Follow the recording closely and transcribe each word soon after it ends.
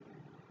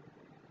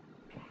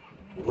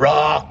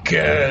Rock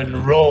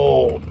and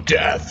Roll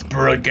Death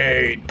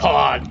Brigade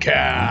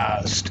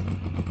podcast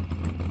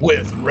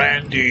with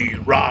Randy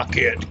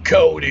Rocket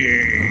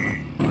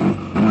Cody.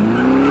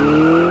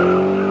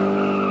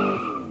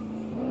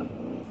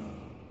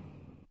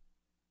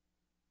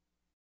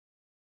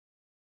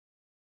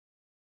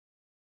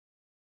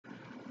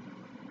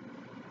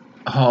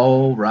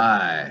 All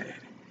right.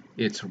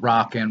 It's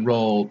Rock and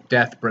Roll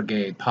Death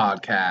Brigade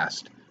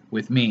podcast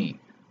with me,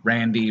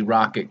 Randy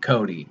Rocket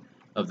Cody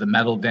of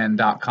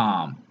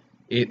themetalden.com.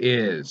 It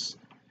is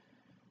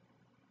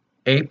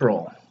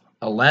April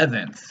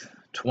 11th,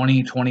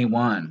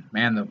 2021.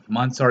 Man, the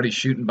month's already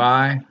shooting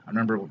by. I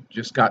remember we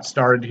just got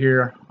started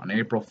here on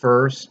April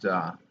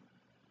 1st.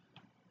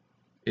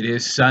 It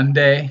is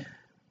Sunday.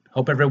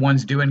 Hope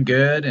everyone's doing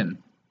good and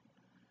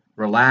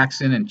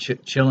relaxing and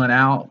chilling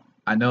out.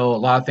 I know a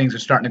lot of things are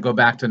starting to go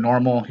back to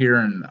normal here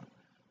in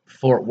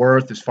Fort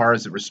Worth as far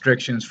as the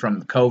restrictions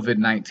from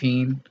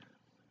COVID-19.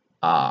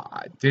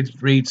 I did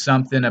read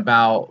something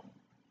about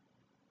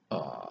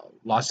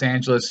Los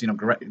Angeles,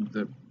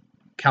 the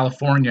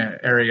California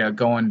area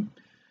going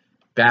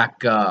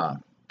back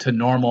to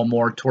normal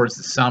more towards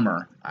the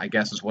summer, I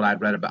guess is what I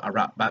read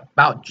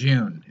about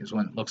June is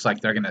when it looks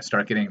like they're going to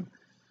start getting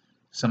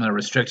some of the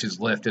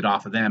restrictions lifted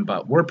off of them.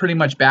 But we're pretty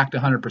much back to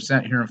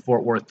 100% here in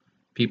Fort Worth.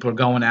 People are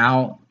going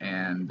out,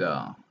 and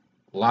a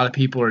lot of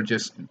people are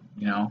just,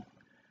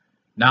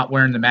 not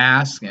wearing the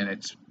mask, and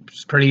it's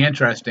pretty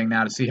interesting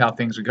now to see how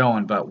things are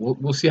going. But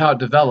we'll see how it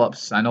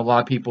develops. I know a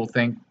lot of people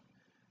think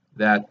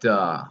that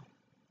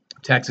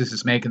Texas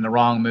is making the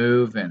wrong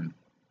move, and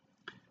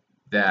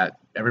that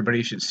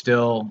everybody should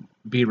still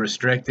be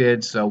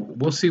restricted. So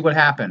we'll see what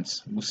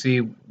happens. We'll see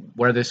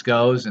where this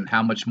goes and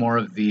how much more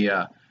of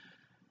the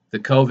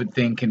COVID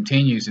thing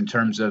continues in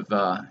terms of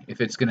if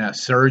it's going to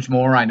surge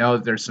more. I know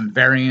there's some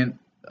variant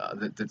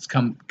that's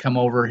come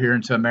over here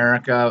into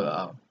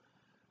America,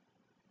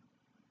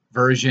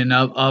 version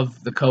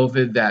of the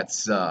COVID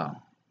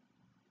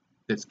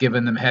that's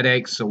giving them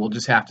headaches. So we'll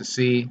just have to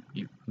see.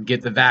 You can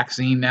get the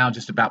vaccine now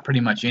just about pretty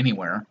much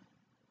anywhere.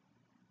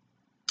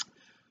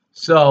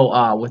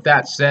 So with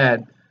that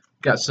said,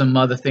 got some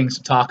other things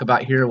to talk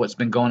about here. What's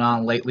been going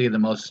on lately? The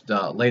most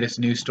latest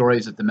news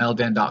stories at the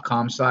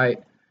metalden.com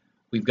site.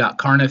 We've got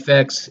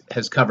Carnifex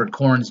has covered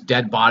Korn's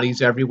Dead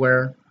Bodies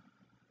Everywhere.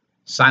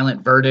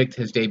 Silent Verdict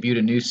has debuted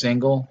a new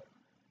single.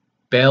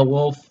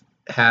 Beowulf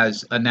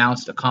has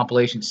announced a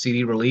compilation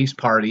CD release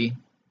party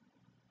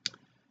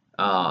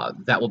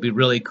that will be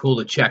really cool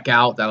to check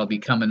out. That'll be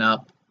coming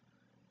up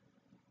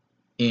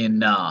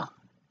in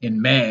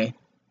May.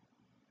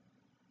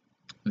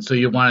 And so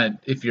you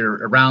want to, if you're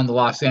around the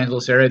Los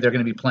Angeles area, they're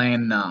going to be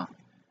playing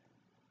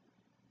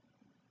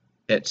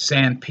at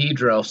San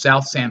Pedro,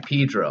 South San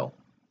Pedro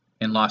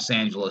in Los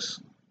Angeles,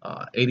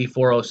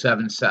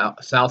 8407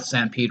 South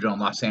San Pedro in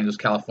Los Angeles,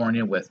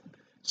 California, with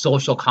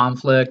Social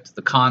Conflict,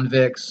 The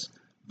Convicts,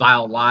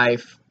 Vile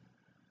Life.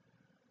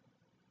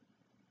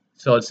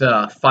 So it's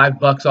a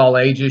 $5 all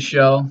ages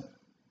show.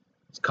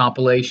 It's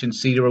compilation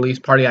CD release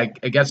party. I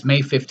guess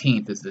May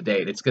 15th is the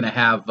date. It's going to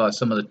have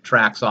some of the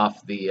tracks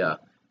off the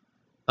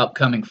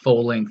upcoming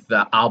full-length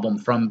album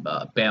from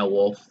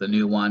Beowulf, the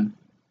new one.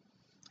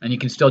 And you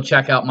can still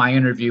check out my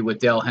interview with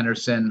Dale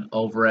Henderson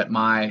over at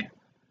my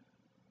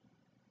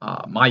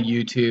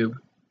YouTube,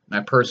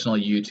 my personal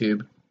YouTube.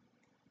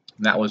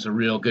 And that was a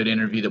real good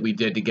interview that we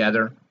did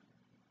together.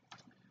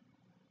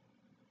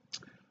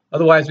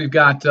 Otherwise, we've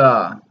got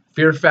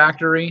Fear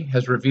Factory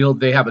has revealed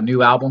they have a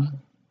new album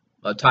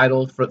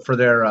title for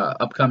their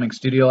upcoming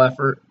studio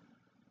effort.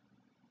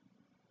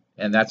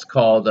 And that's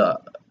called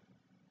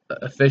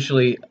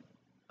officially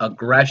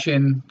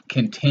Aggression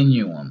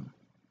Continuum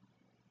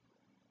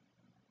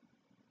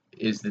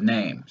is the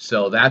name.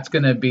 So that's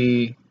going to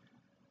be,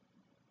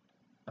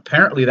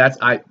 apparently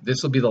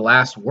this will be the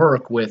last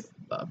work with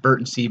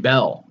Burton C.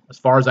 Bell, as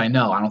far as I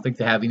know. I don't think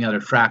they have any other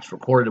tracks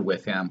recorded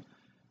with him,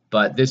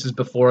 but this is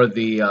before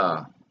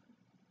the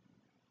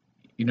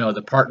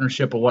the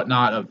partnership or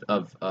whatnot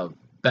of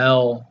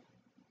Bell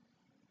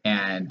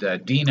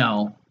and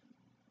Dino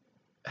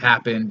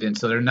happened, and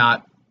so they're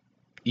not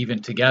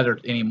even together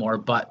anymore.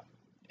 But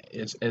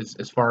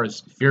as far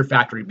as Fear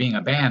Factory being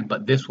a band,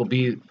 but this will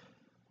be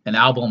an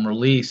album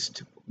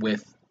released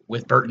with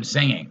Burton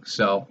singing.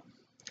 So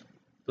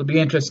it'll be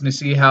interesting to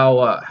see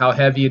how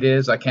heavy it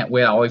is. I can't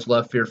wait. I always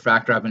love Fear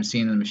Factor. I've been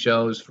seeing them in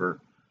shows for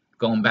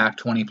going back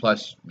 20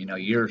 plus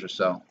years or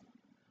so.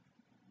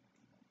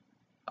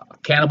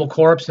 Cannibal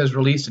Corpse has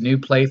released a new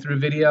playthrough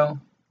video.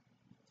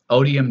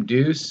 Odium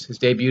Deuce has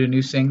debuted a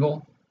new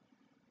single.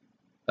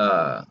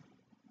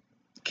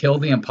 Kill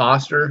the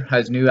Imposter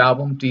has new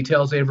album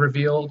details they've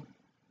revealed.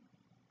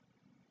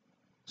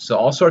 So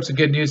all sorts of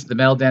good news at the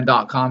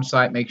metalden.com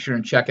site. Make sure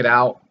and check it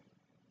out.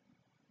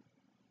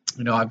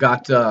 I've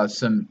got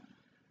some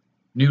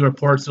new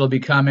reports that'll be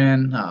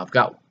coming. I've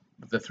got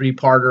the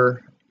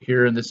 3-parter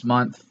here in this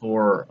month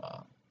for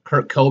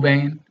Kurt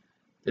Cobain.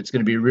 It's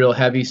going to be real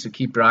heavy, so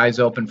keep your eyes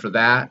open for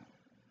that.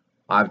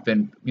 I've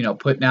been,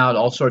 putting out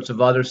all sorts of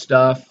other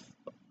stuff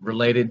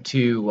related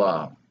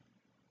to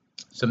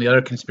some of the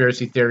other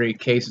conspiracy theory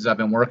cases I've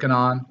been working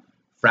on.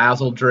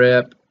 Frazzle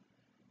Drip.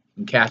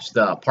 You can catch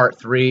the part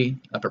 3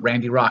 up at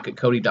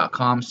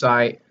randyrocketcody.com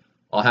site.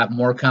 I'll have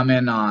more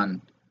coming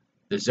on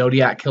the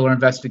Zodiac Killer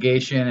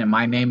investigation and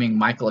my naming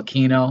Michael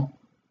Aquino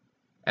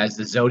as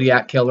the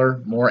Zodiac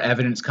Killer. More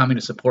evidence coming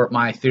to support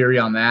my theory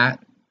on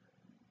that.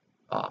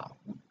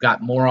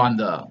 Got more on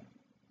the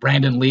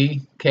Brandon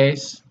Lee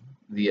case,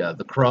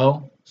 the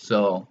Crow.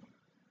 So,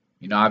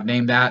 I've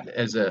named that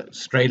as a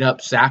straight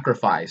up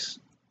sacrifice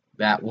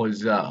that was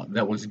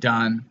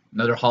done,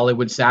 another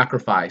Hollywood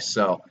sacrifice.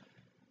 So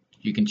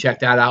you can check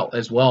that out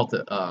as well at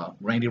the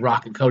Randy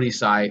Rocket Cody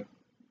site.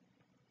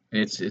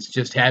 It's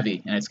just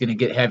heavy, and it's going to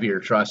get heavier,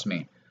 trust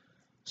me.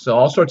 So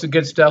all sorts of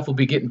good stuff. We'll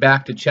be getting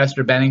back to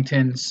Chester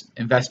Bennington's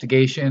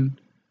investigation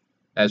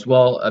as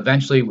well,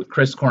 eventually with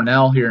Chris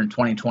Cornell here in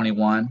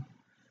 2021.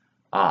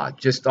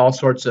 Just all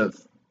sorts of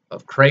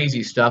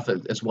crazy stuff,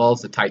 as well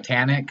as the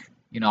Titanic.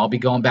 I'll be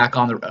going back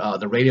on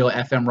the radio,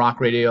 FM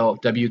Rock Radio,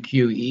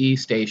 WQEE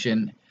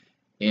station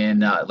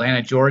in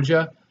Atlanta,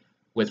 Georgia,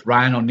 with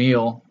Ryan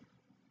O'Neill,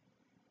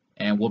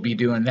 and we'll be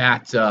doing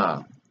that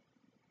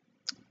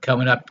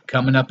coming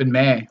up in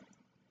May,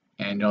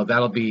 and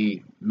that'll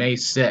be May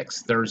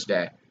 6th,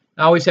 Thursday.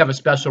 I always have a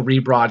special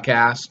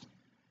rebroadcast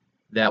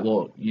that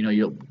will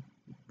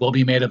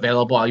be made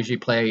available. I'll usually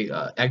play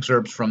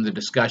excerpts from the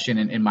discussion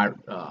in my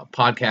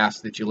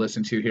podcast that you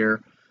listen to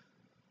here.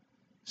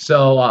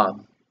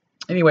 So,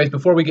 anyways,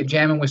 before we get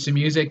jamming with some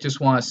music, just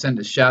want to send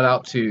a shout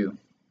out to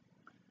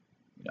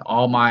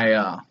all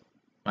my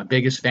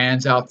biggest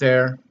fans out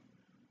there.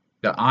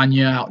 Got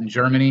Anya out in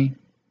Germany.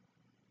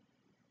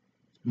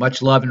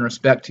 Much love and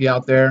respect to you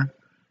out there.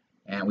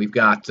 And we've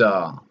got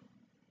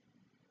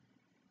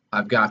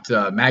I've got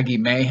Maggie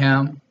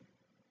Mayhem.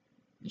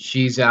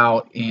 She's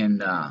out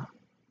in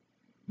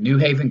New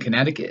Haven,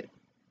 Connecticut.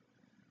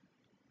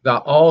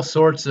 Got all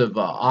sorts of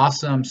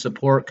awesome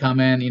support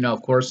coming.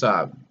 Of course,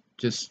 I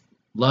just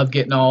love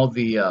getting all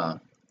the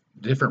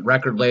different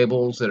record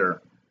labels that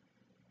are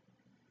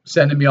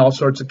sending me all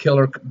sorts of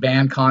killer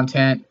band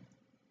content,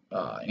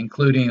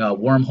 including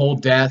Wormhole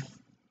Death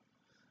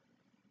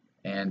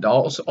and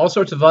all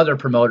sorts of other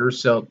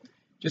promoters. So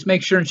just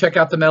make sure and check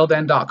out the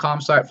metalden.com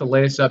site for the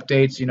latest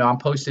updates. I'm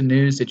posting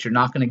news that you're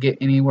not going to get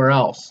anywhere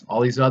else. All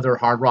these other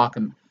hard rock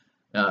and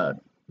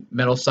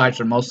metal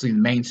sites are mostly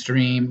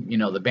mainstream,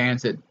 the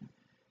bands that,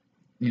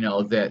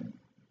 that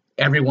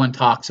everyone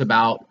talks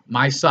about.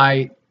 My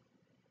site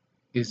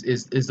is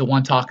the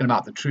one talking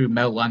about the true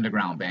metal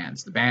underground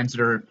bands, the bands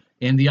that are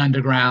in the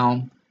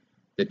underground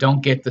that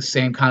don't get the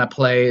same kind of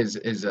play as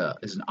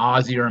an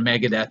Ozzy or a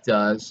Megadeth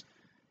does,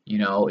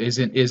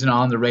 isn't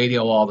on the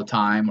radio all the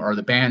time, or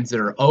the bands that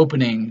are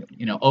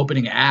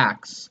opening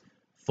acts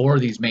for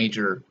these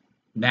major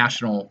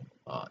national,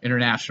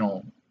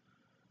 international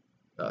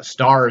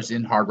stars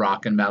in hard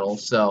rock and metal.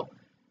 So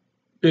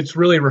it's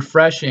really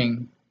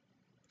refreshing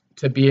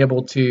to be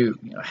able to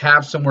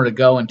have somewhere to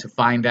go and to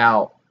find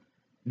out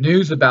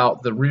news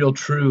about the real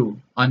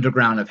true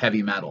underground of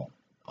heavy metal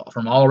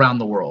from all around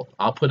the world.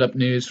 I'll put up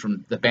news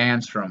from the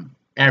bands from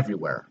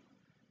everywhere.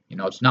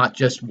 It's not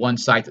just one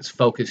site that's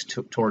focused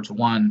towards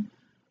one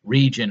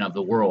region of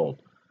the world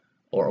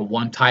or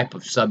one type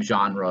of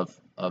subgenre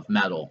of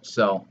metal.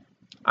 So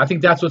I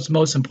think that's what's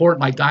most important.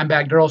 Like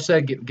Dimebag Darrell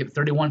said, get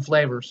 31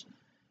 flavors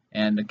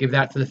and give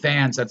that to the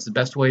fans. That's the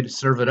best way to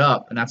serve it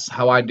up, and that's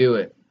how I do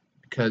it,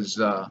 because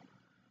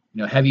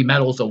heavy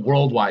metal is a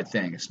worldwide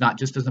thing. It's not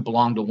just doesn't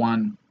belong to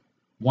one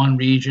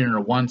region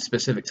or one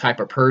specific type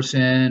of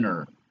person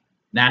or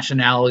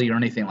nationality or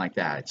anything like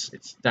that.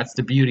 That's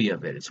the beauty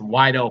of it. It's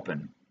wide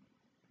open.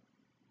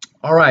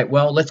 All right,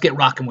 well, let's get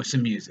rocking with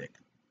some music.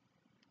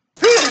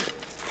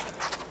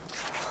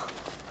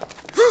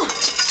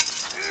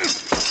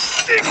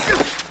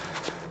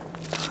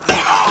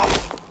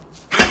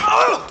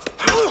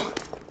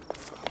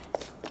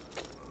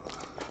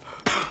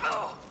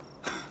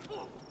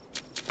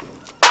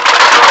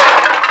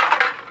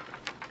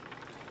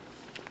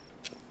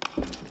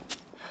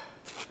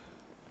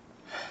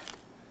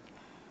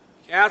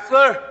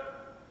 Counselor?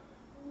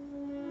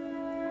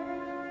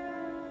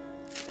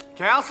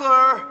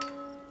 Counselor?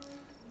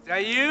 Is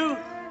that you?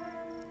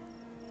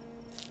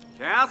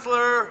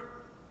 Counselor?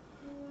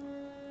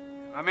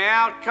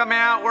 Come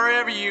out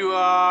wherever you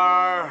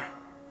are.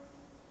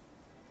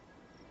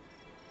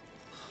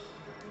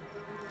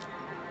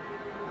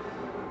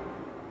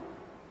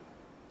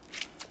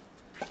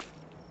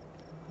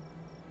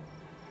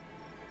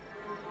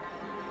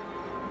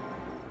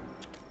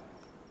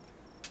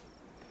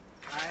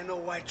 I ain't no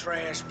white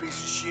trash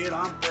piece of shit.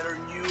 I'm better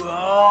than you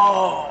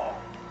all.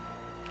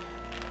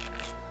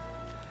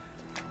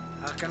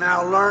 I can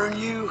outlearn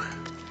you.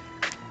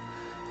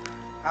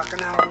 I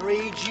can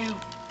outread you.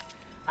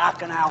 I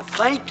can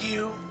outthink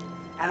you.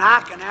 And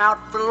I can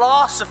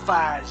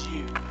out-philosophize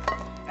you.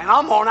 And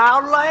I'm gonna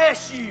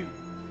outlast you.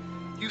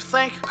 You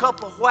think a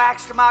couple of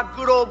whacks to my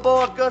good old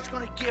boy gut's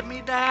gonna get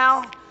me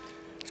down?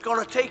 It's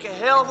gonna take a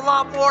hell of a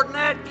lot more than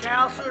that,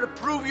 counselor, to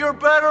prove you're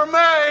better than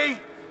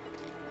me.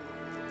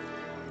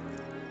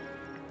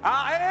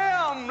 I am.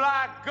 I'm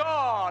like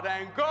God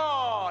and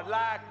God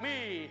like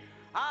me.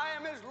 I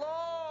am as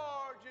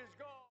large as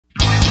God.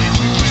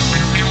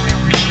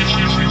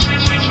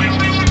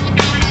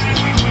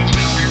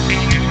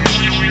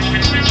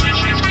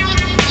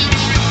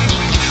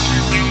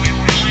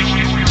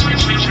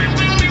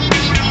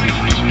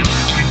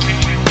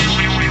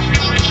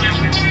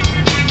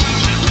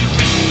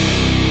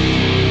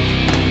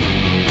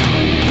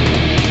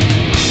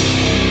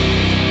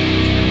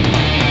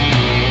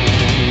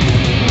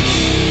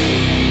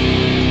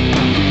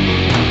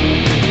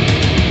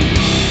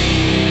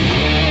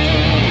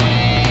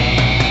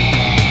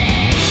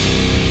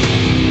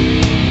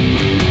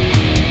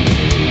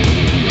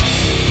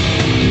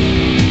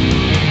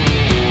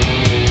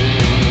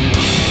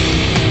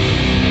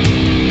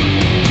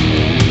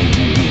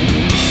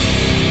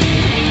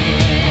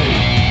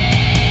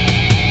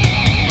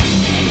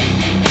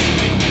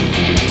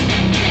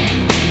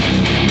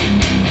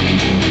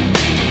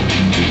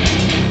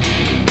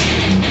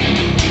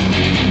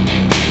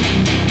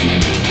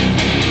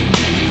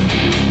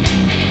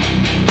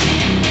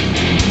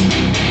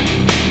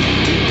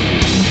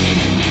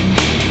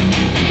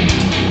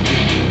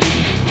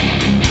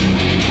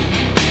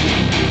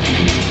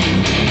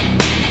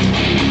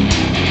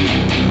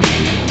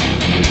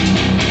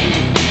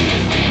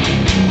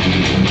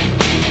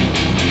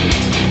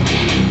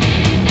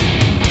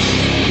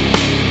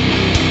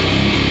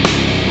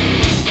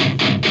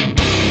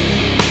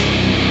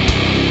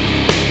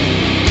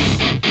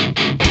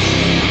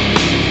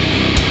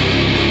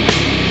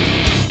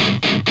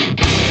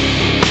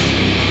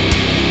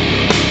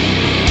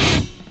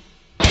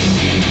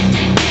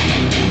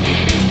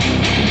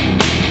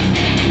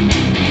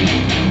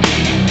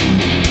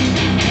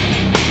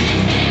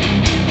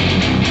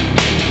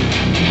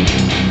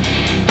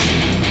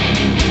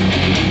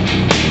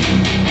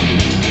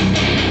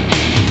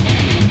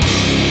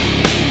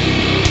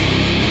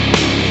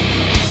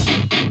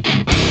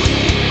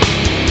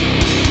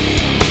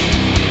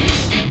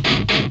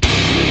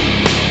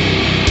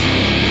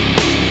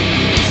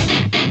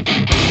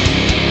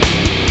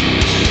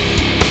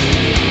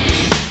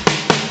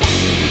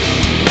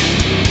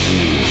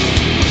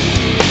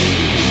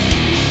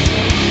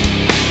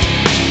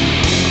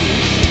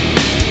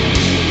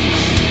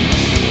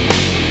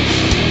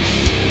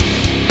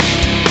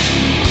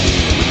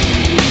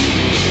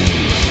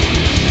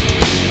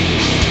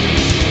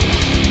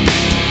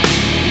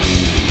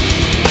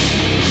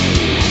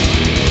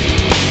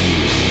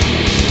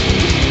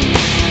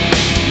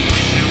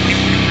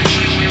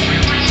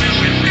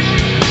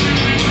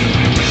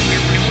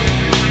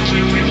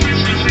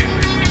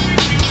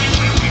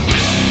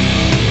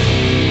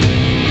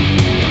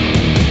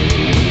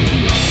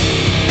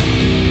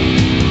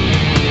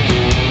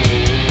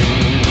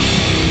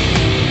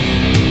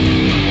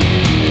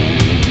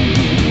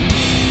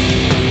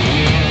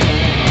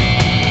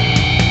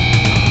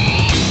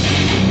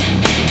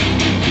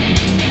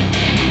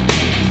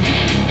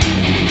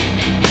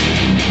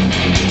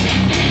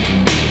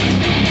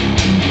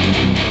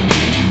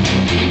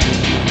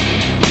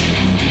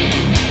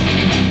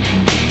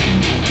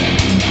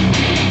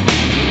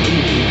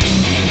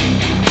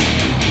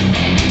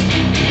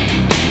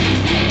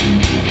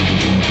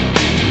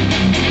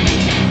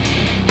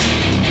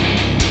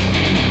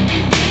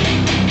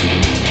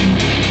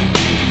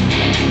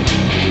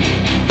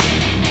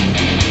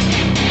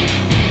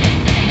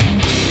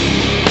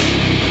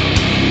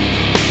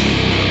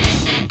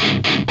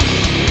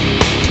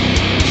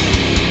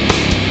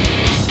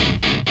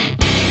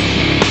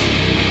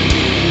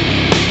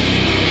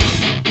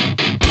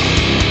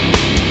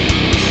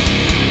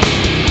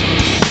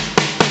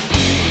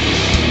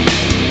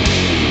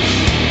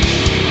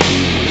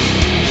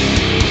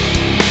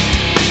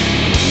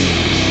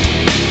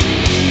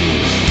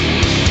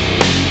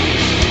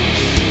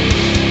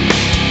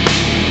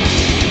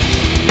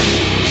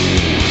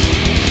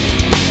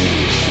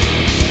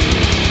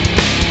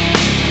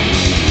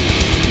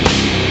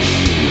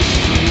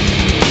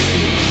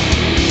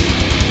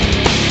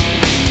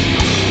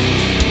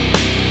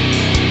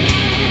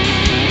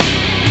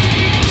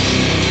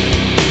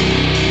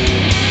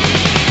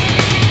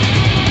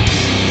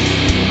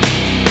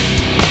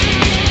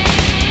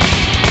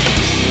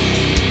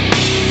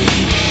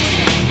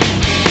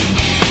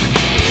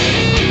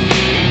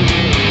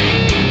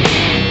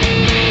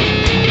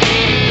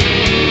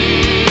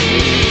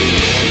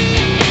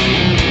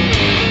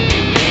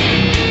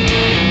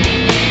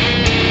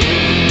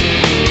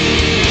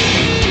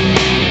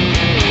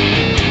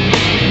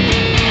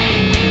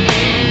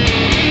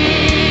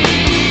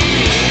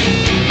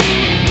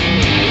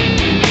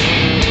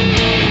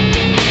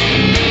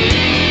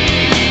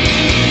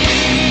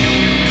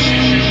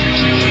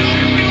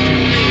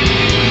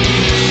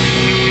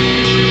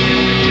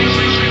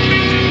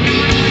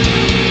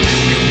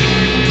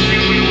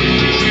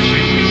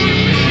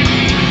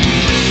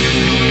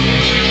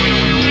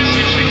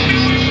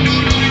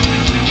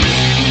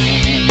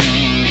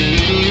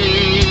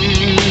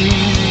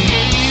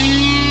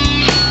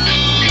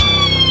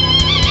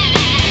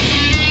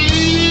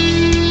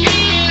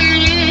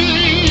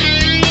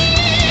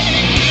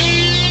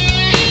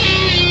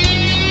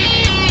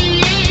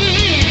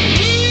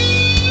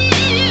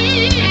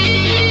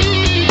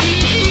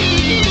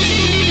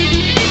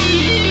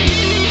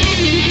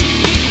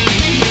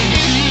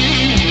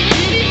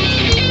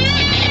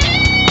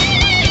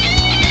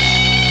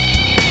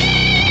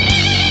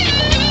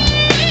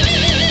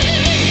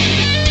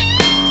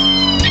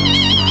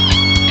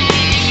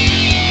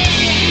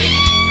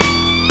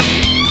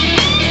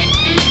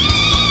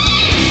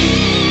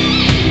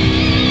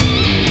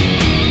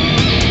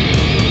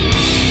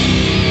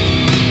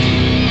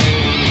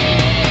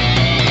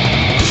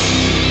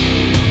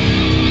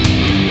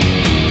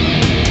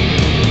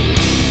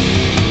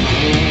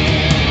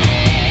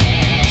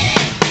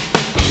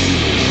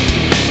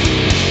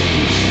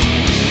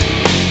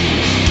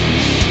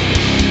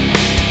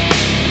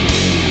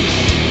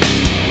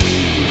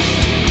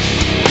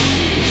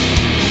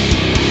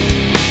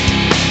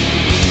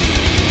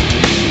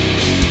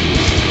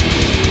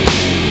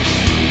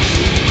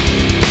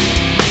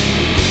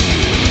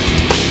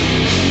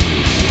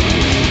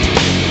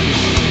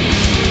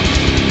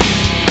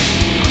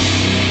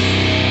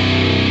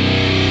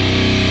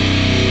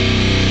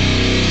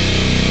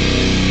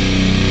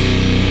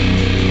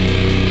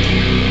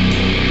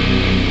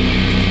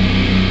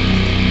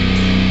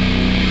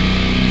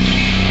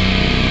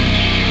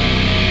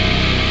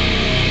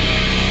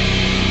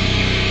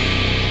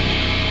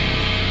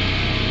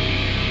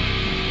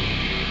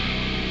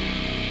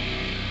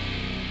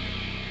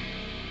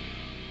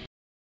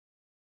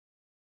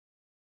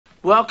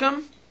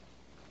 Welcome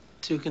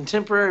to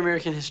Contemporary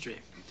American History.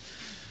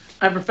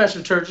 I'm Professor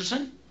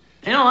Turgison.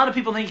 You know, a lot of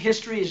people think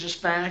history is just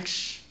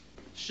facts.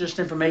 It's just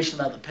information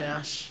about the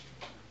past,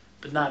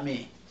 but not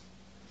me.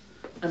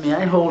 I mean,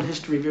 I hold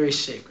history very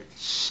sacred.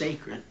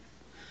 Sacred.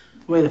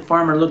 The way the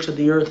farmer looks at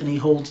the earth and he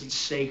holds it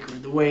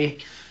sacred. The way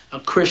a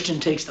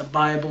Christian takes the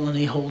Bible and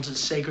he holds it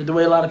sacred. The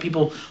way a lot of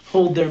people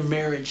hold their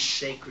marriage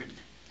sacred.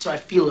 That's how I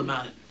feel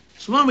about it.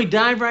 So why don't we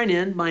dive right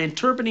in by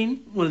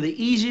interpreting one of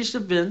the easiest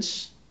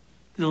events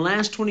in the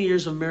last 20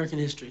 years of American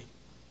history.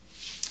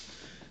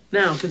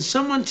 Now, can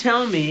someone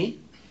tell me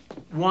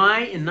why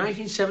in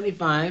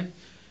 1975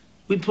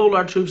 we pulled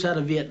our troops out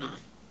of Vietnam?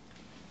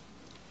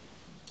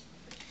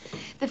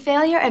 The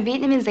failure of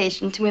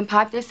Vietnamization to win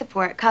popular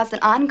support caused an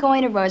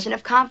ongoing erosion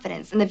of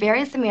confidence in the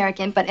various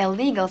American but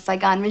illegal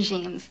Saigon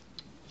regimes.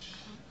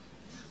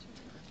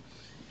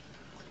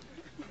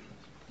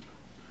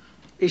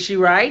 Is she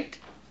right?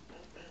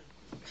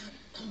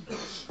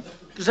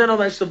 Because I know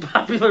that's the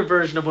popular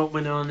version of what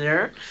went on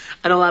there.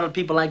 I know a lot of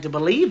people like to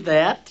believe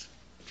that.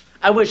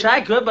 I wish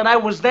I could, but I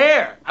was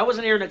there. I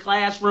wasn't here in the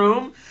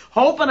classroom,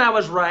 hoping I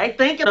was right,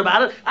 thinking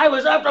about it. I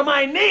was up to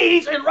my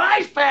knees in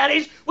rice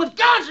paddies with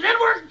guns, and then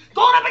we're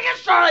going up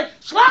against Charlie,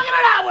 slugging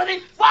it out with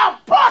him, while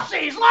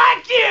pussies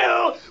like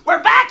you were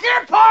back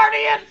here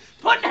partying,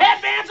 putting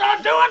headbands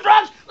on, doing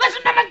drugs,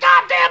 listening to the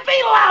goddamn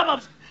Beatle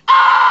albums.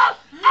 Oh!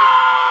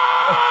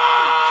 Oh!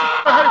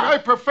 Hey,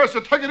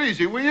 Professor, take it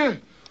easy, will you?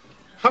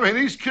 I mean,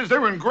 these kids, they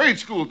were in grade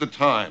school at the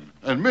time.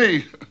 And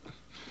me,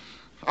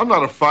 I'm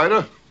not a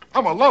fighter.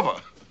 I'm a lover.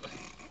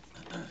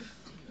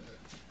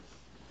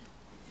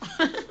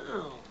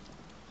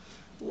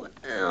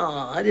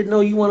 Well, I didn't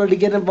know you wanted to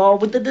get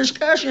involved with the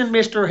discussion,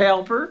 Mr.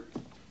 Helper.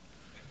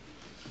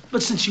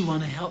 But since you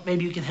want to help,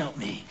 maybe you can help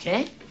me,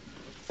 okay?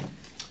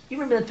 You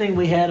remember that thing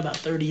we had about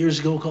 30 years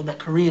ago called the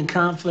Korean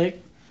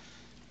conflict?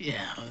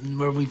 Yeah,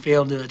 where we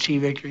failed to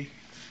achieve victory.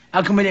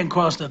 How come we didn't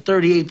cross the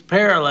 38th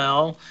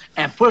parallel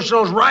and push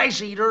those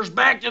rice eaters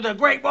back to the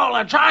Great Wall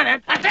of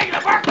China and take the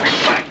Berkeley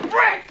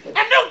brick and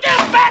nuke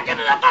them back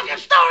into the fucking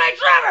Stone Age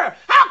River?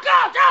 How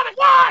come? Tell me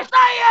why!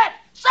 Say it!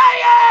 Say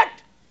it!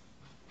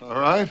 All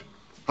right,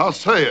 I'll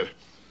say it.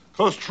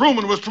 Because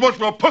Truman was too much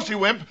of a pussy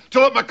wimp to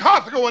let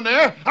MacArthur go in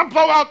there and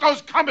blow out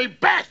those commie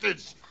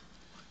bastards.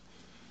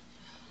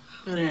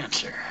 Good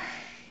answer.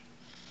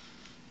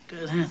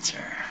 Good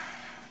answer.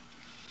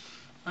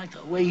 I like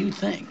the way you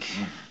think.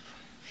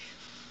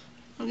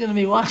 I'm gonna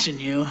be watching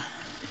you.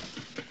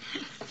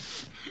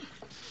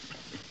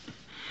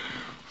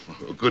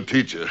 A good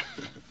teacher.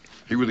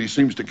 He really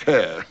seems to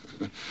care.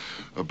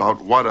 About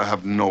what, I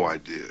have no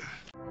idea.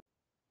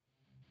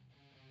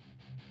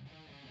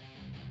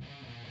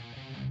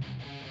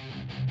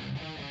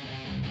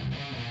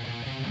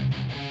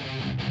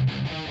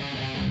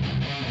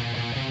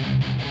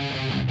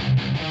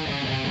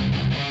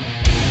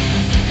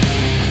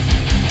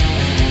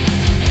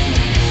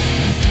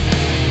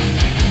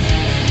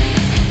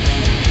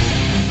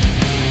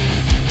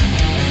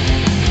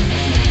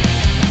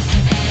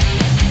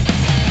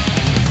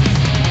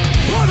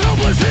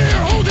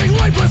 Here, holding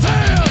lifeless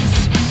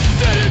hands.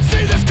 Didn't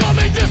see this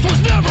coming this way.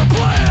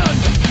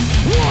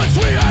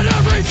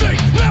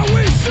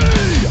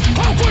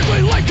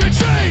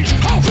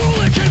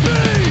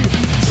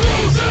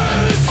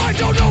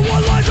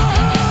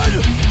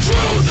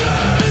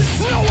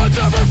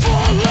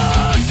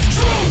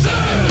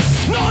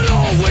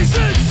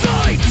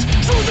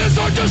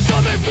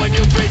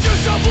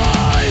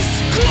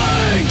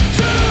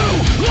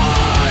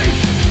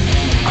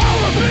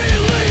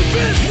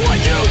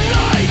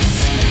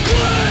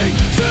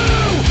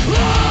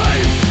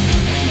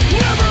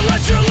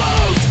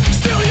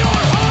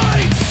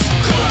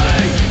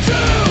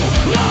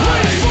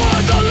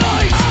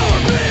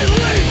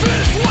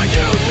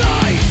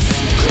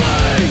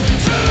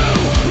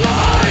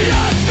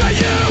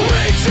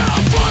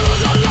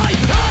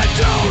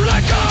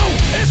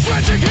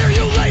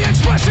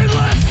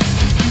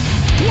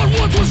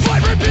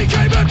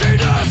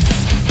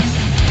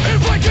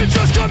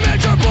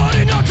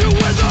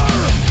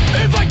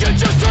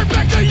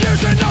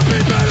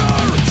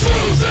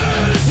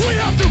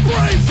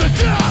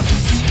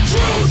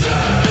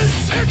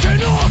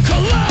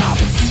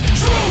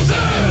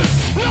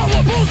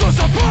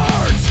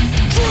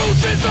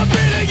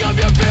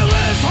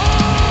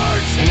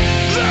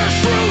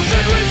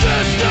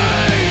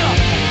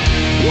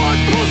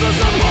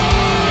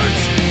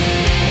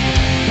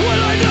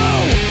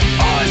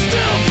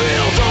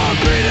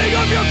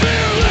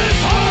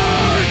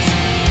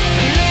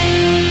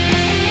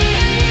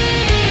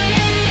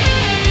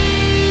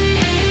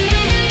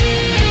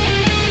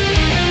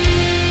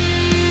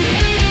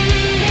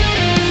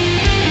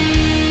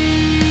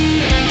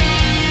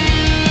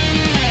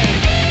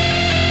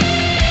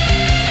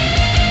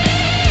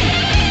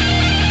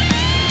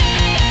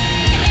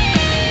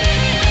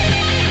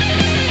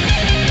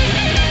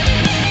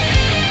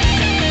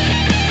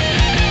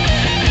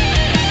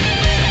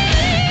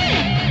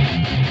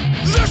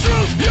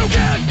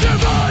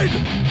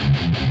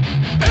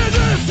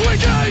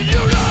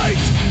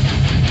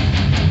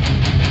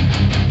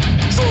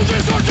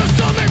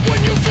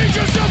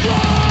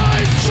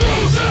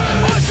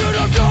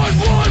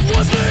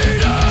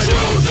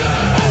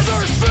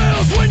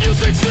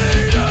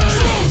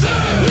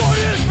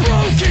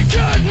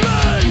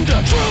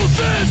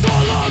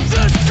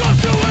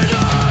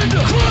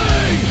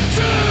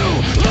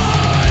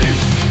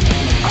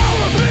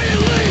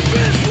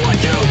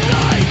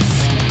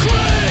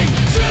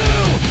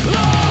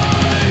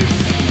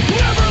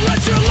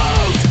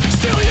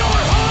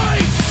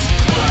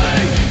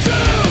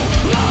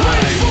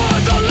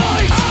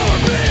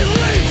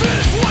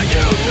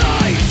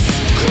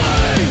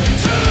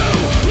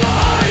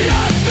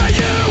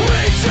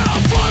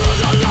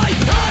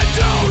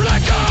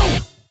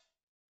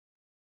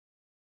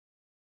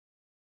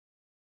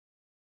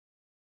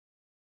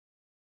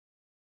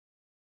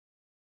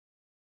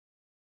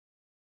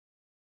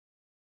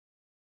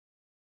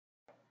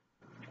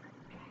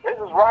 This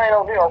is Ryan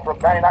O'Neill from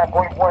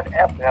 99.1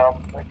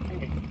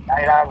 FM,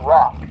 99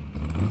 Rock.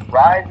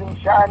 Rise and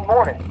shine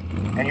morning.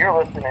 And you're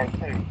listening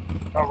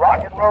to the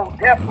Rock and Roll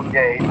Death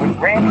Brigade with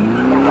Randy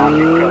the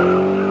Rocket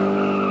Cody.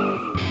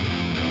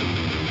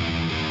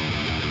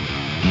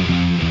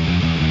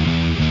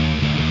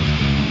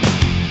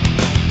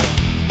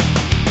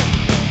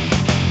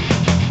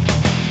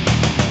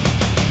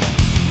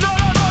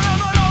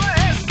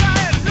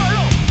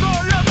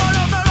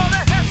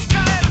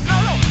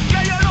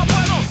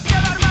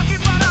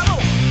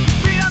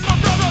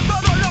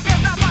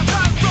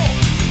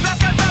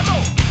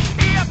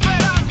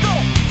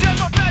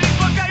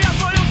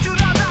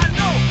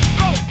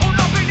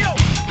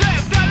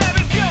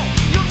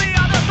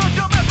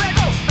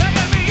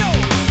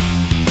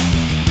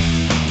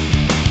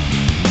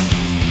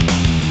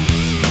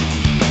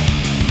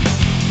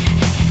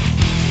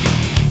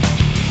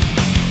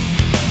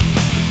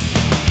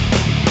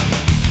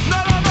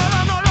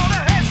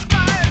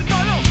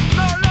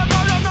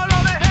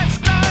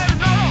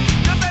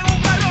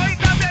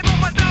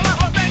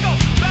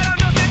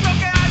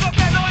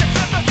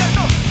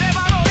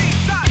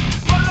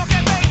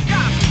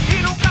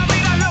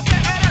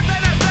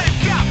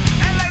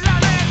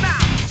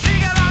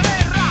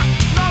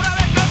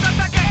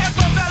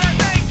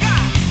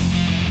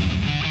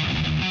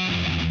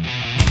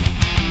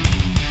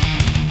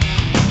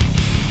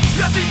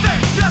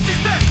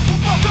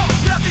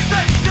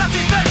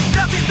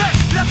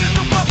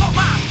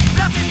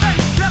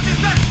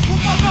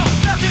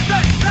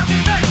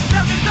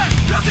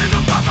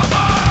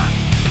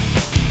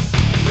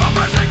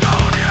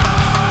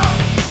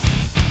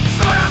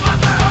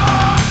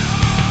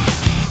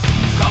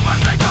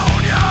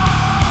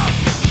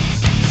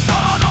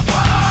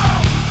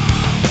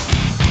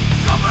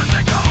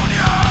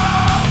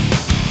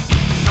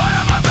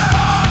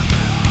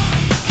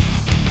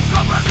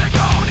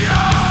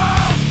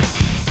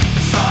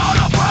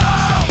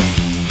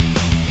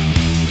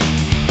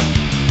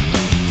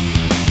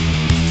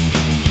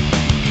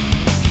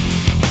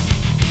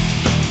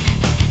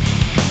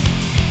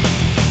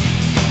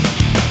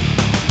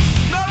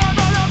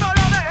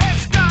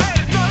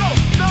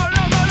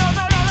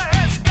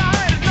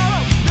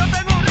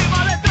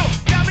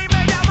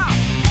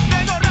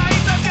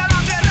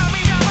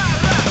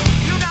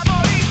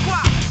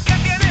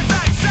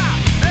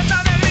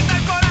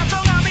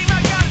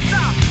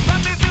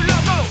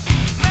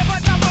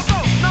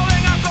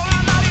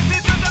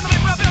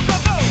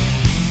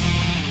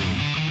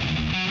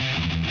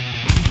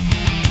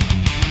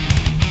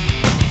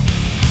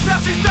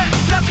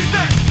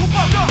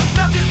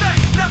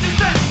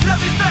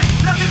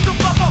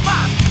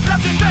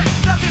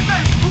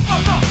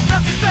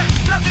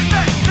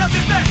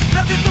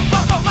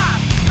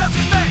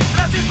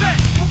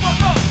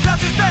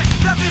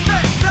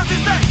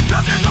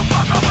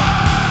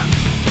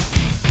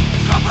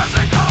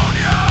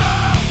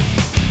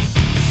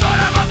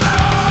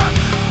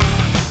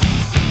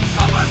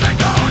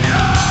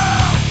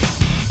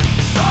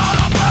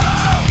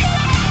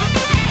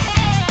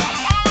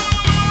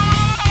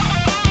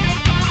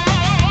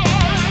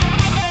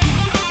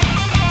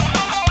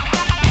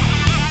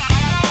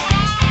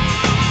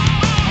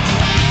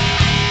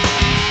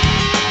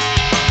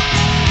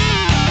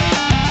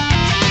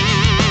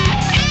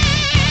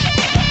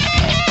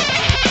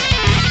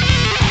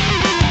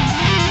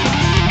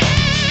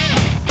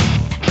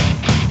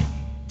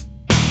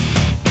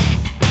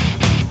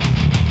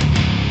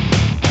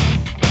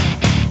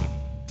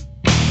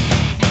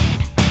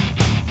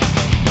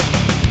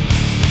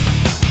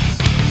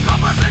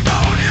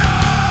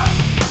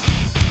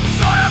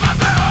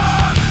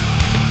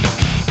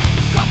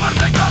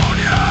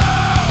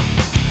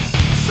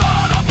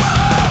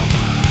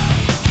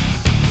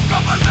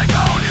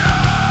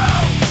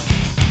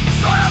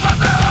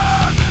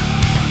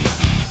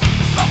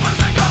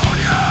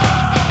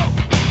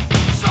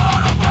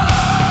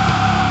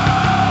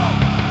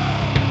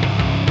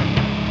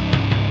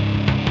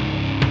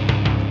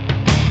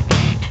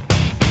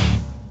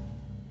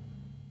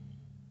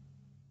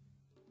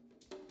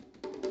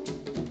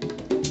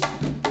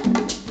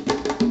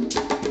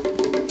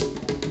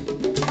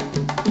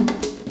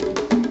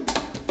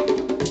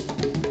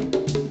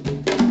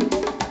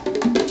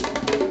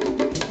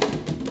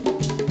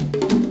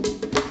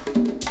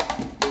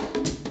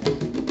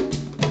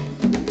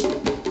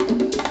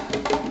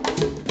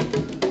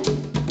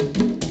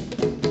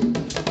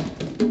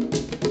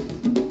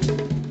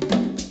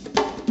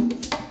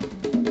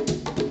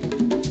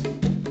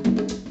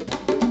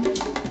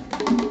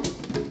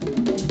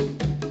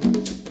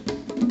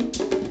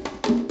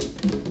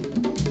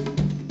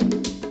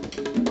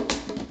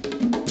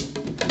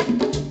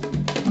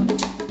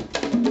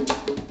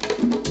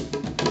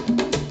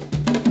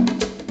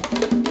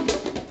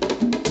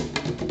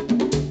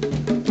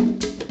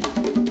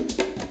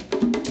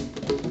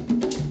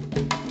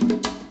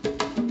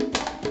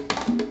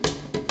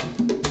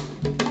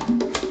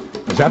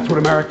 Because that's what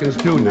Americans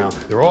do now.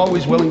 They're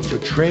always willing to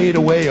trade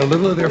away a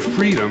little of their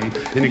freedom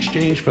in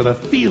exchange for the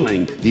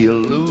feeling, the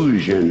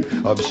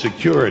illusion of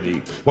security.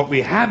 What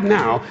we have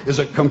now is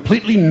a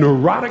completely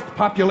neurotic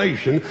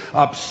population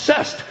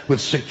obsessed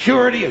with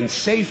security and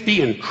safety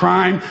and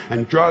crime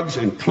and drugs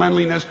and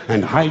cleanliness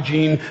and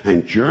hygiene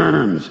and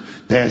germs.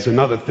 There's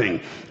another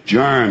thing.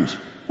 Germs.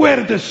 Where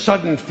did this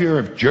sudden fear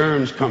of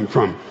germs come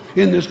from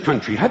in this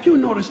country? Have you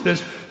noticed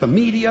this? The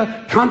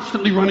media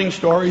constantly running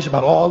stories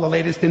about all the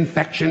latest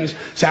infections,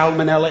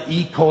 salmonella,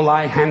 E.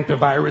 coli,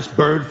 hantavirus,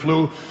 bird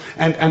flu.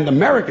 And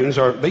Americans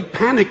they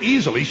panic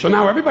easily, so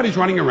now everybody's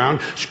running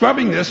around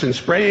scrubbing this and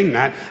spraying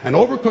that and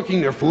overcooking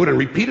their food and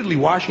repeatedly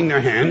washing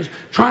their hands,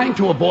 trying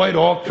to avoid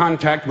all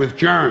contact with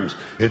germs.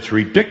 It's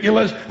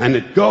ridiculous, and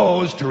it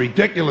goes to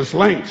ridiculous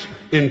lengths.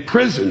 In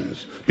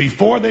prisons,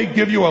 before they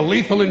give you a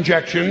lethal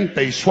injection,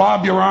 they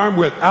swab your arm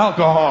with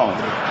alcohol.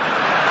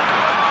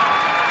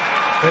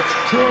 It's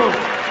true.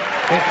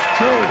 It's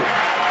true.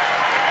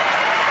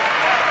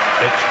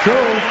 It's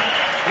true.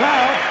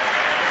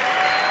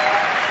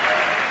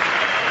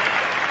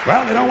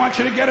 Well, they don't want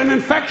you to get an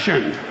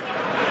infection.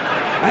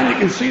 And you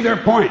can see their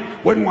point.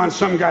 Wouldn't want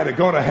some guy to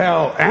go to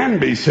hell and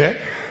be sick.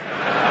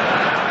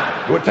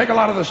 It would take a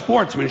lot of the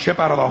sportsmanship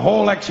out of the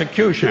whole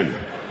execution.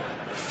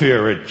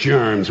 Fear of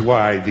germs,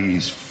 why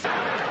these...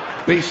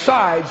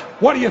 Besides,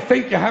 what do you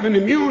think you have an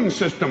immune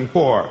system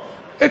for?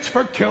 It's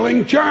for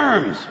killing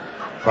germs.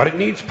 But it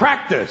needs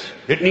practice.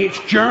 It needs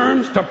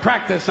germs to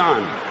practice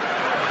on.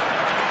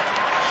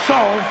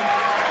 So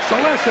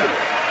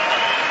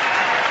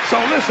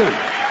listen.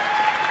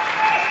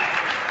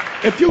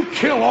 If you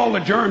kill all the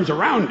germs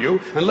around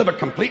you and live a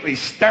completely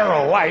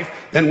sterile life,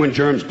 then when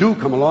germs do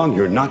come along,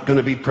 you're not going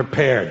to be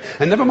prepared.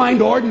 And never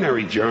mind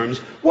ordinary germs.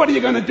 What are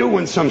you going to do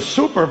when some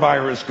super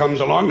virus comes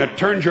along that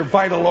turns your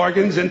vital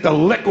organs into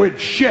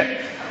liquid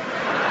shit?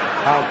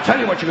 I'll tell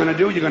you what you're going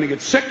to do. You're going to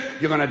get sick,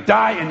 you're going to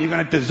die, and you're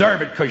going to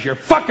deserve it because you're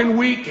fucking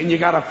weak and you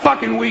got a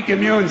fucking weak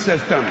immune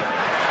system.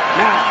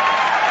 Now,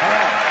 all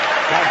right,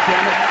 God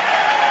damn it.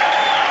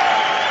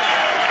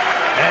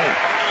 Hey.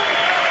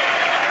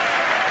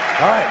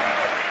 All right.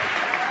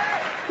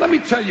 Let me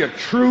tell you a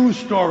true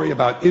story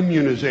about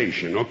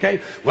immunization,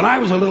 okay? When I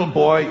was a little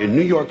boy in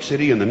New York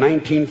City in the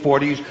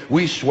 1940s,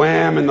 we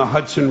swam in the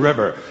Hudson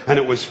River, and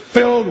it was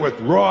filled with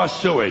raw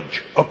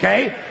sewage,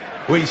 okay?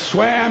 We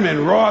swam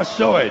in raw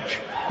sewage,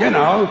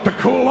 to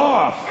cool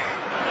off.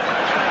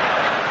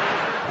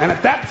 And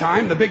at that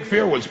time, the big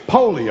fear was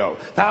polio.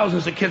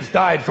 Thousands of kids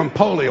died from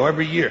polio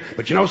every year.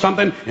 But you know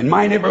something? In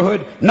my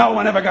neighborhood, no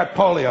one ever got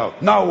polio.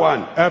 No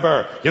one,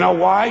 ever. You know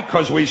why?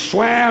 Because we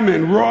swam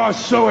in raw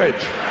sewage.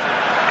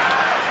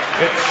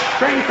 It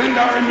strengthened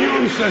our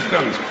immune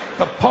systems.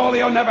 The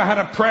polio never had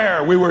a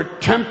prayer. We were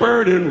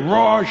tempered in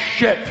raw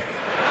shit.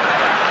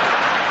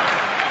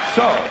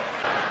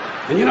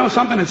 And you know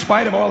something? In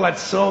spite of all that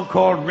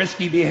so-called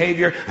risky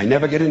behavior, I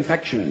never get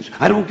infections.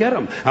 I don't get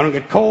them. I don't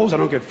get colds. I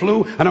don't get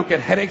flu. I don't get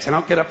headaches. I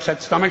don't get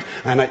upset stomachs.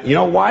 And you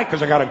know why?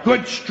 Because I got a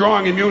good,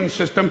 strong immune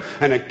system,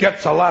 and it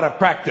gets a lot of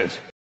practice.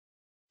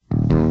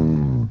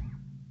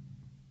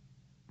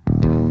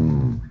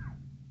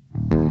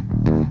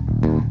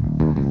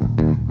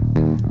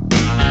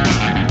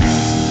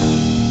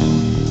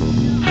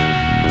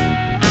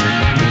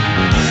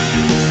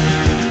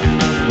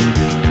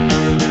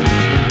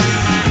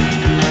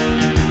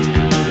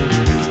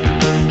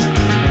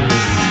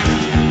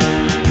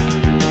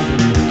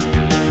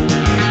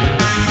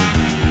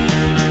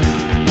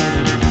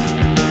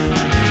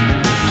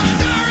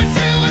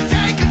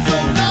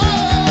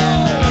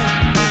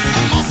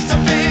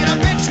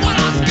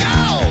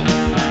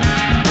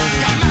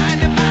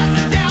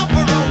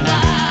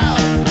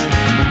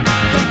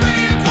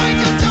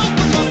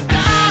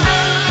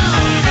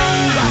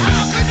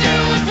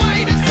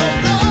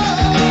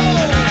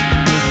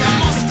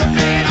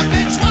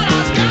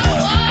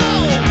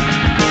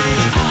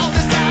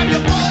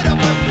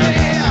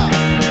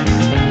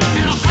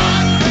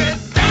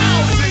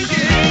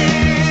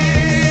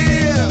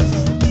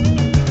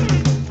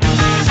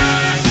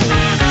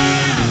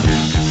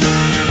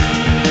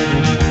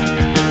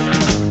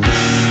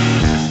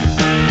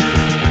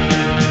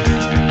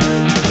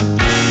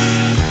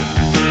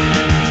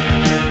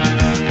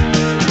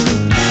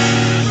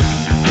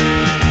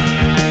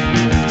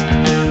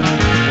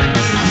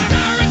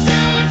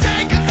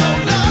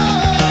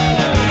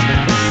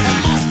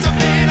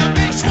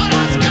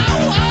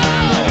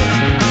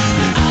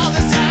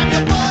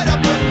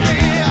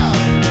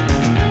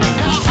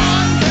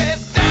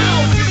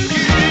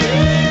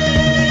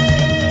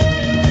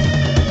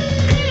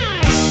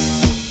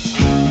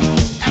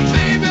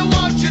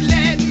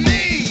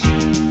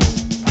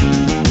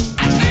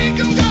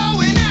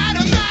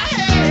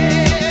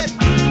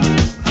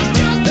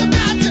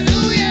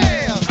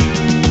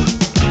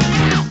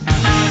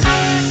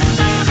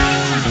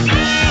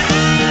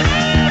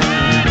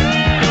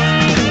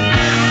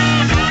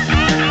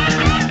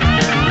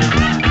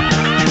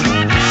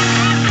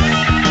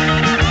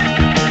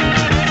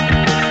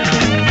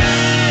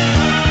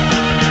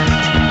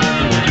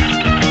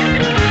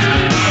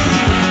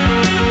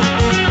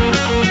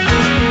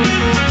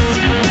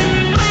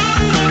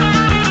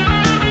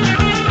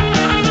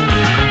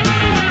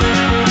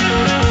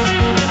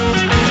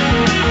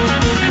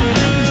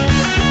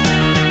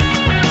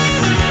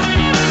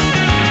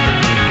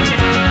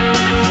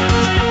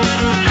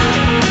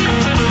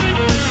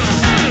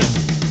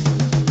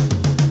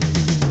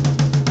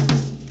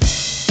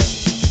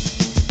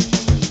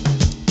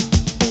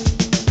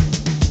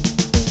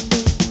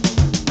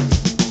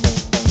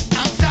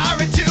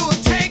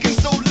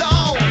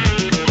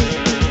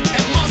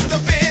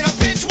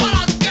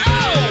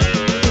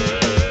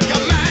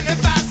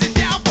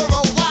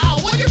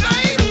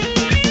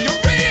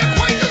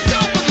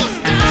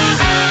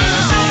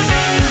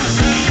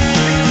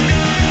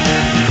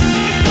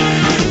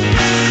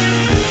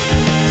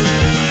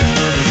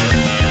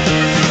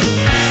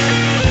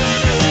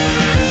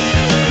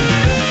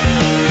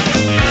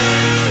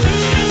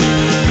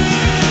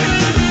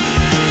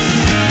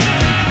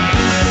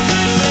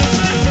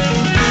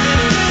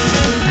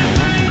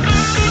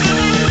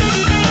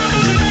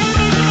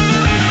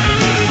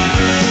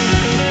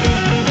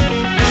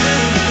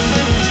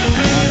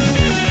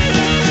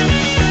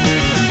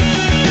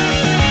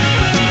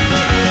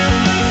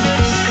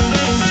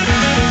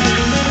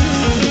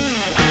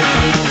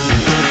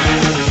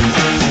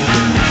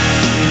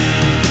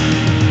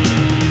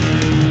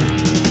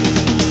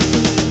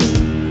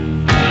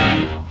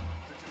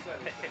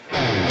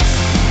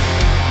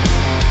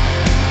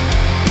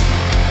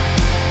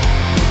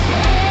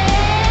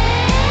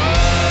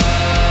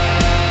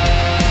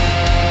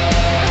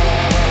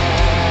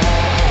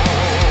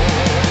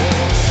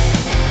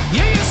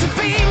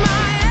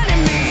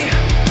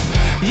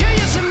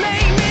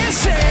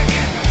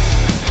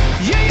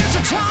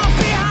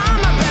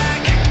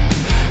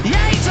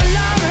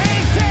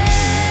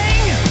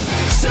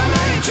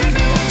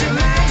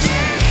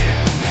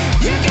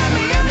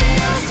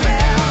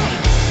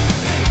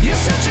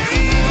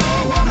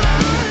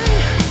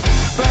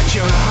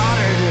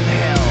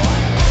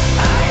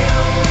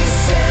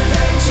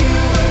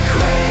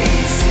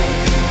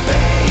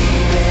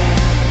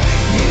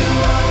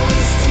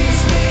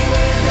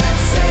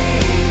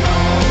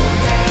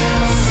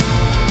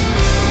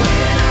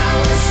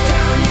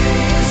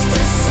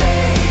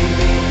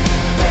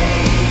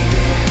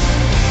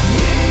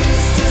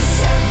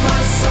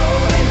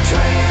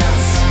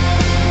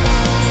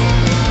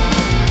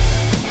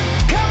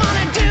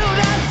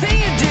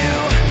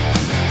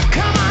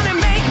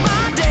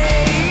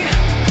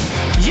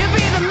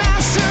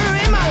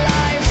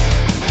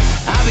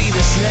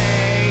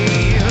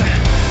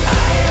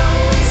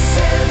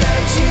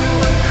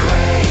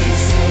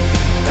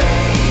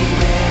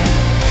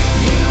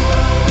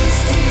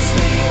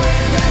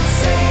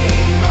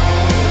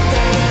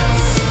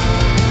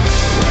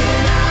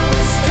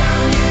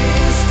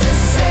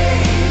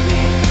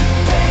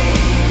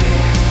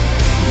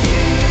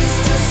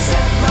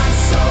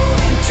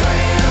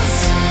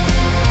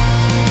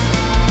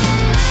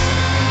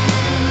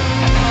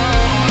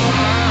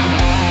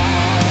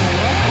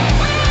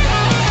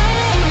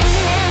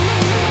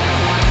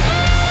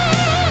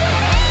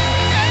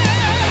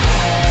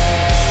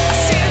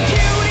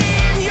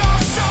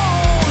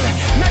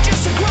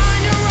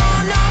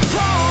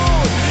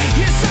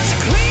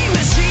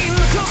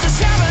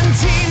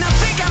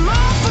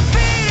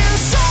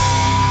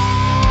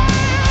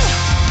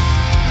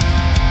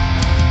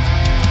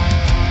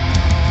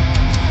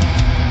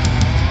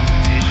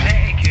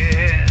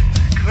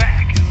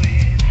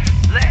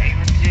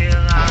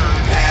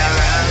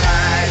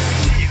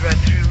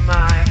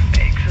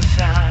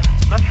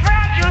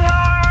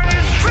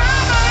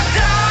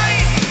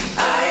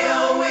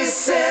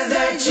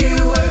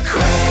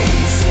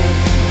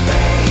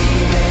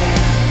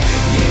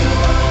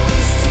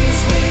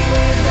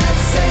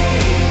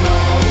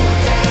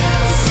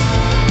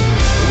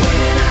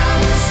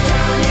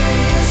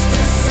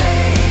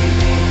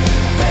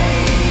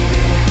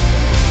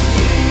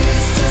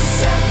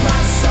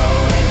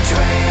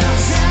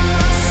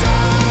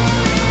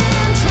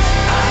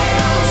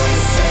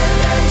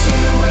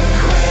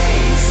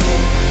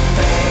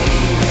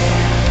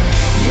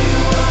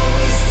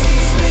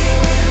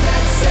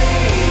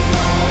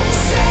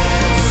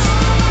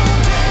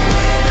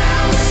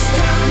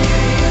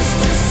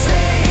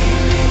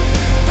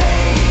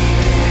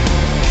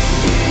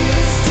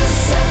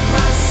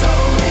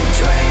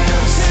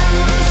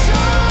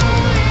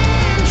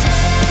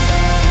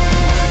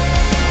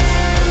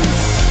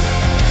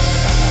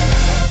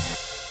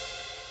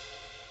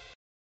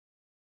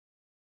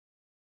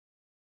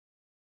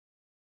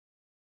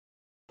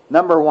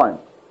 Number one.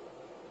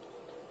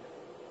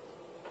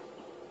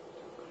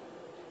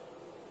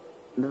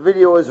 The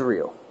video is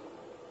real.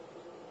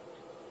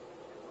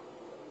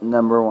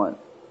 Number one.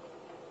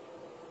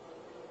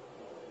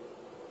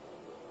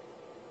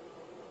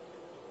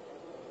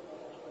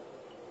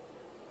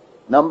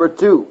 Number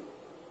two.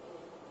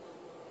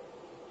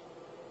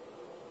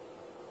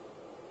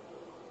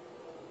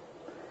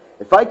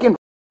 If I can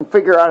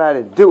figure out how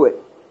to do it,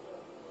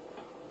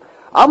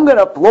 I'm going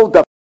to upload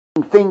the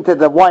thing to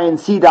the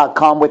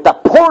YNC.com with the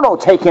porno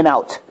taken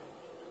out.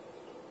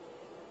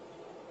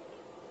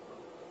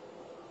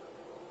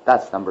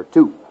 That's number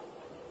two.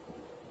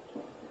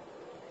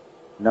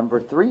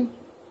 Number three.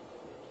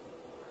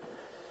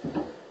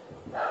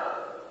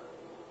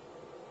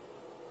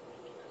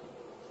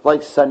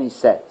 Like Sonny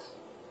says,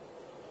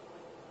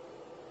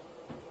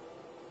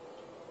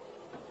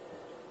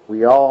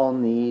 we all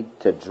need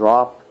to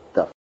drop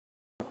the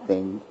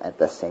thing at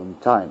the same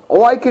time.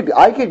 Oh, I could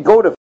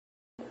go to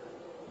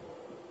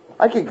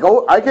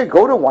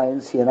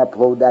YNC and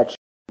upload that shit.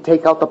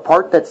 Take out the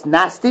part that's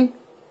nasty.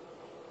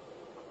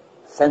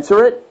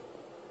 Censor it.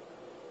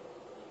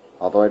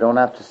 Although I don't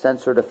have to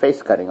censor the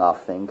face cutting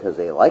off thing because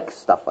they like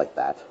stuff like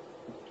that.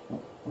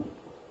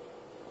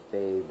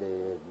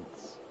 Anybody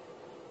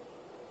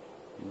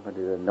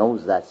that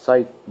knows that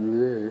site,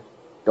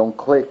 don't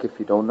click if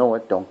you don't know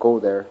it. Don't go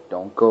there.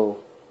 Don't go.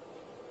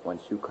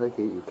 Once you click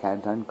it, you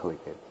can't unclick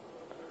it.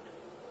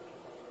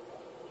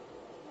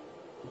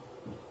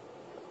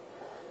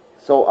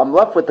 So I'm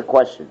left with the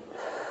question.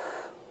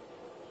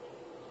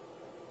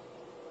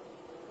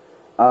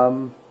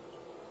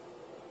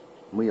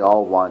 We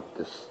all want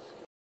this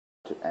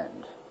to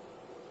end.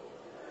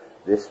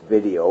 This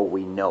video,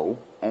 we know,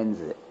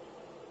 ends it.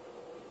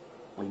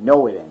 We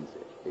know it ends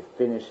it. It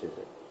finishes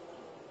it.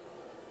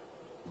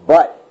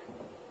 But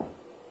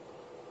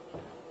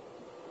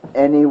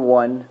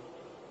anyone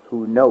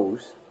who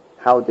knows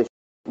how this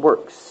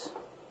works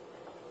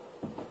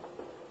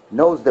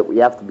knows that we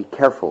have to be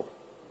careful.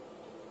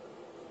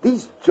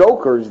 These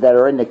jokers that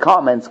are in the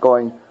comments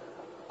going,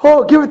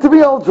 "Oh, give it to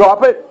me, I'll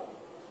drop it."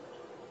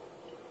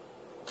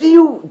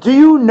 Do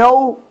you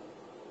know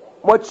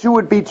what you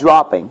would be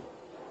dropping?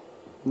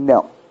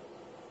 No.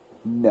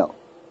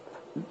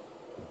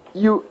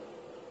 You,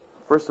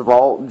 first of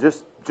all,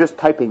 just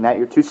typing that,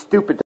 you're too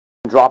stupid to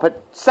drop it.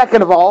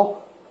 Second of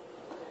all,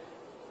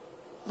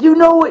 you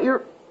know what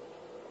you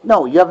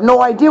have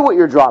no idea what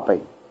you're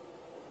dropping.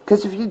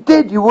 Because if you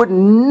did, you would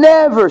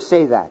never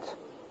say that.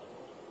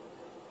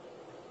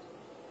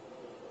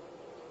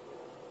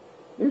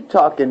 You're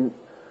talking,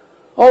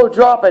 "Oh,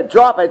 drop it.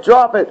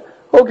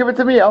 Oh, give it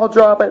to me, I'll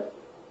drop it."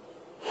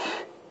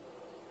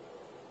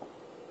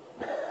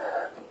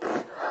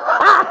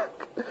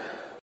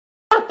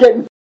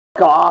 Getting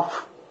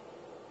off.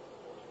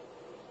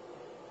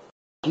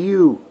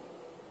 You.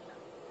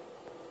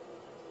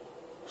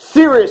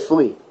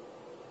 Seriously.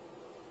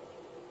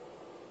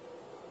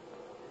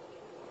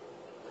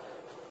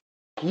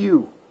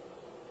 You.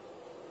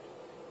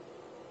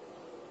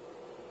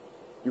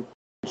 You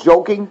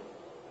joking?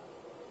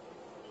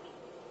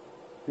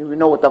 You don't even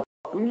know what the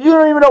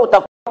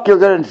fuck you're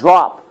gonna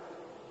drop.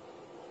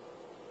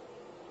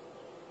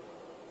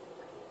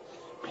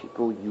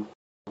 People, you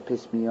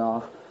piss me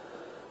off.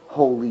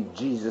 Holy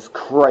Jesus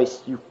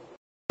Christ, you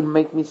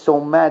make me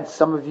so mad.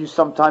 Some of you,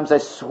 sometimes I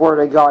swear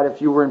to God,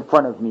 if you were in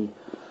front of me.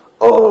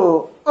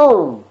 Oh.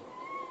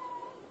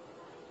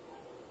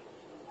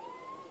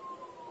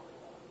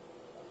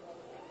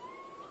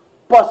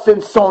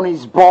 Busting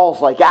Sony's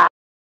balls like ass.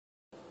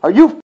 Are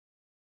you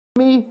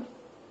me?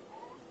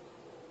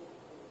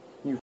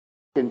 You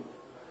fucking.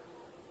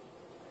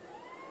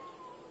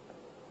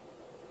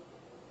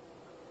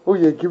 Oh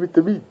yeah, give it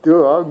to me,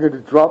 duh. I'm gonna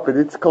drop it.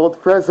 It's called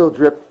Frazzle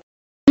Drip.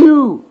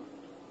 You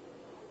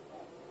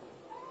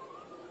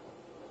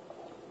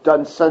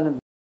done son of.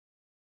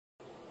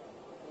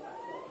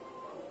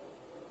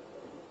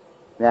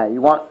 Yeah,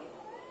 you want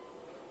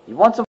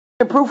some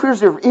proof?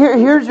 Here's your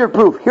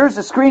proof. Here's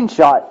a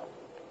screenshot.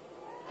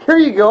 Here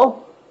you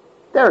go.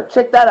 There,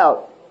 check that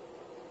out.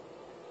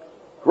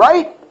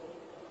 Right?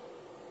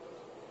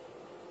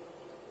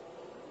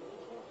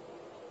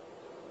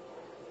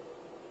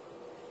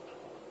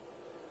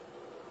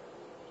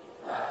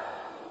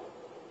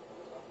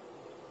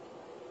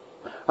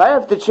 I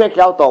have to check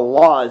out the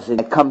laws when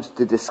it comes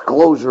to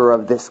disclosure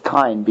of this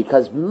kind,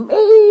 because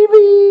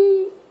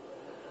maybe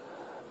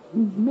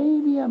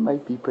I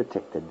might be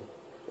protected.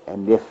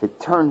 And if it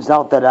turns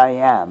out that I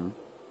am,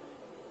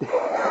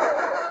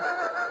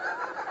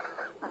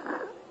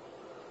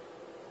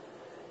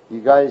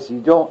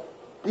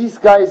 these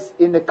guys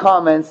in the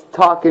comments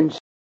talking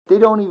they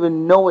don't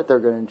even know what they're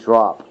going to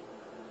drop.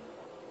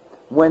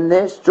 When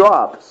this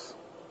drops,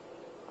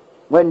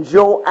 when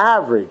Joe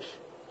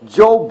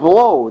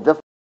Blow, the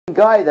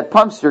guy that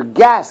pumps your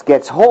gas,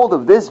 gets hold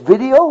of this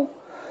video,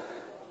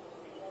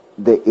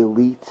 the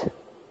elite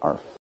are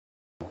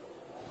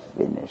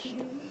finished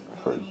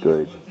for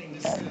good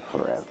and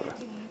forever.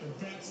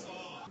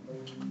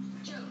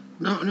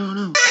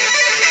 No.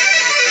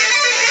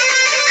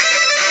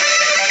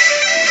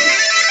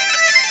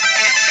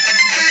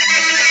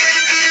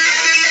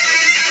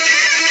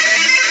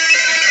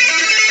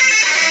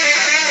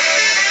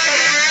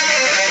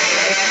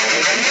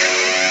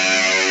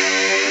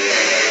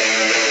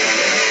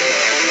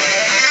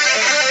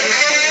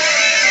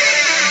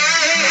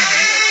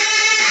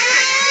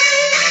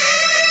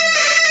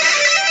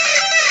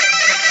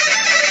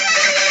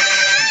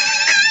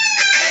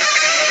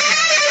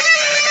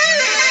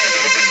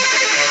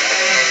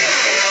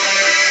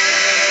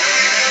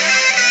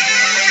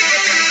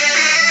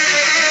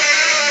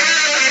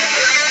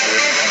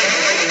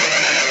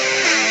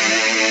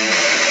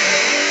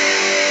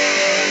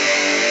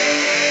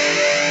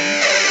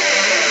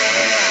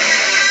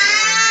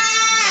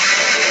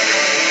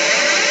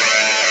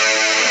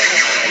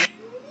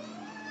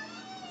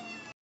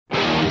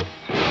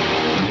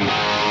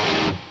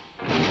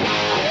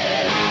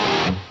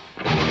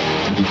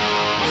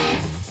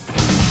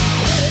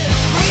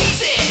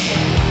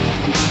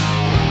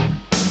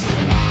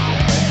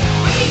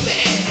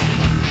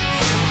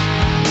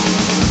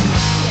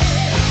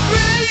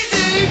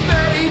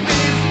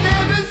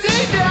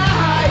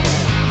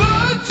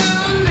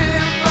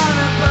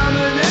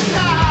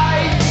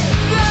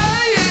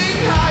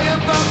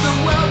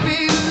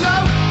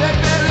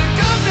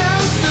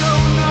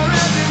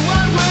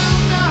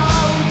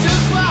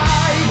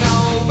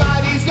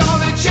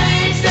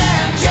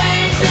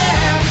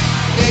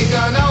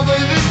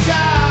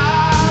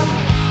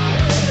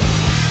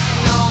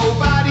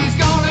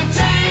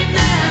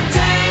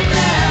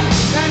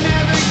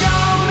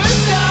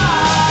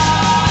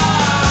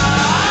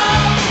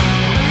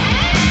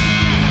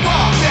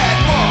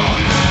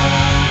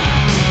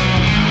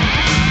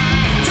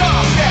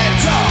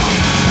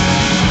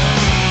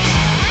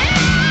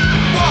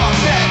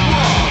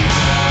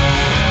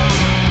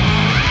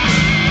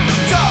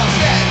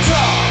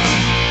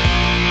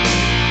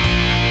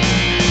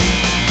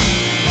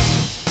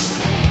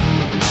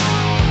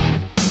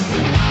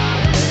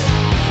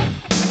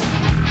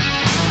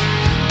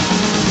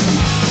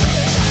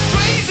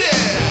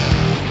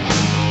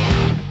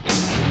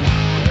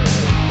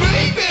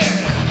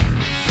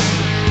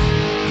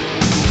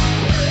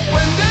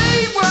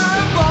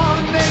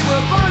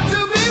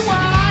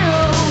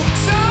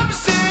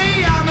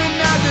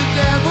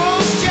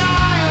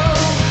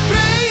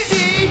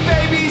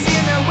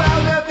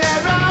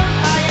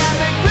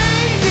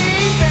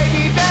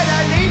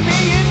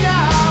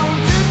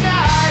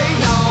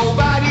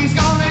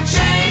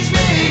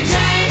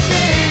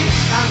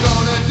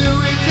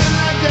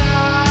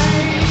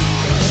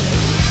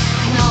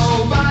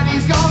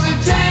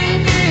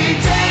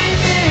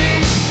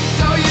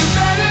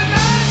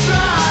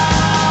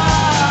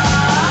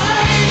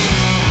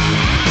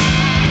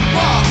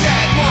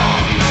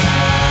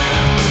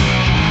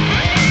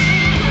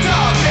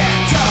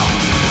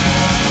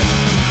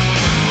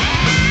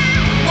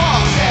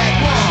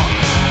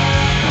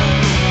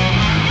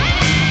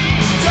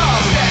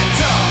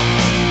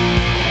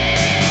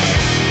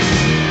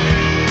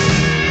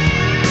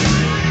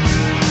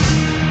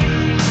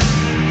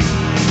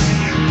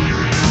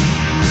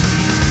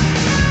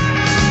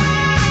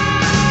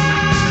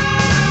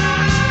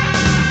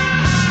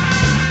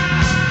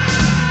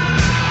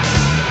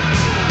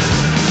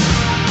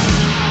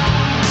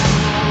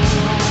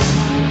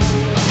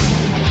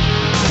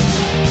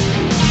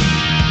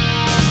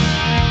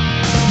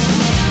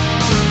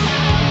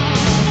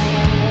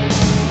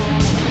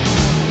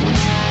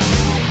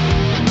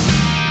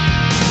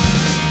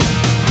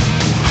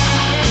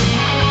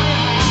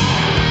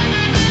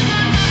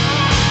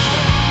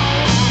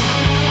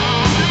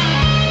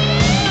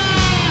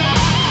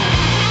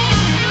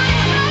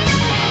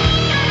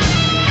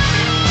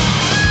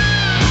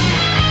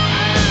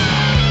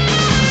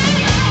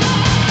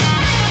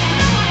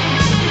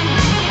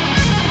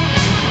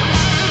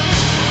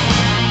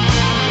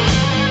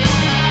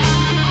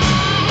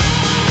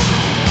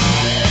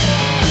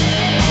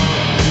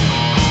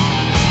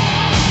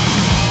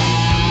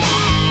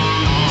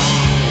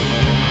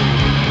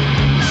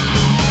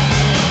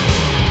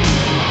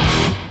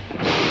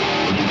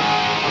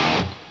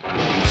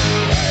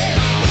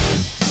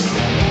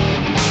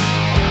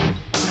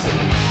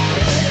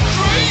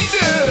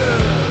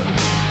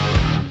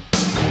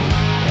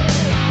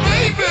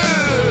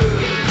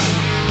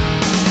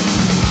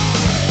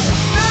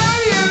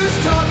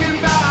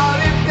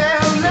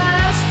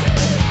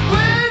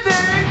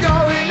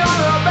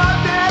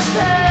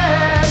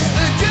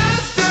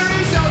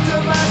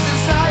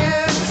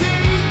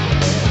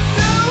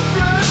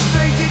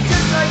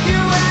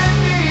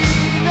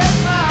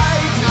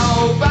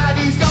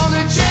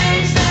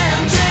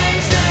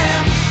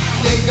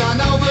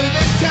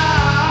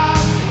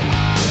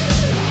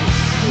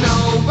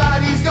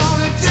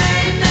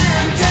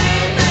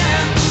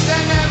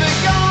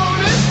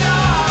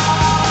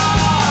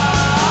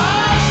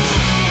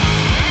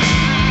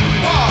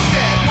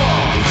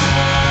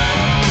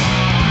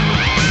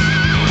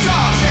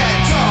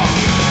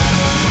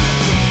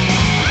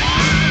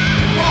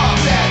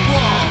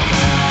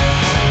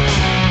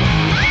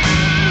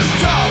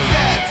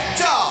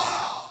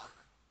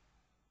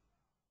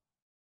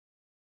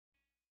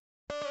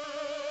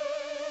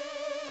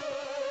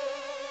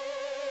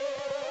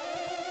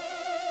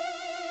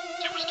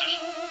 everything.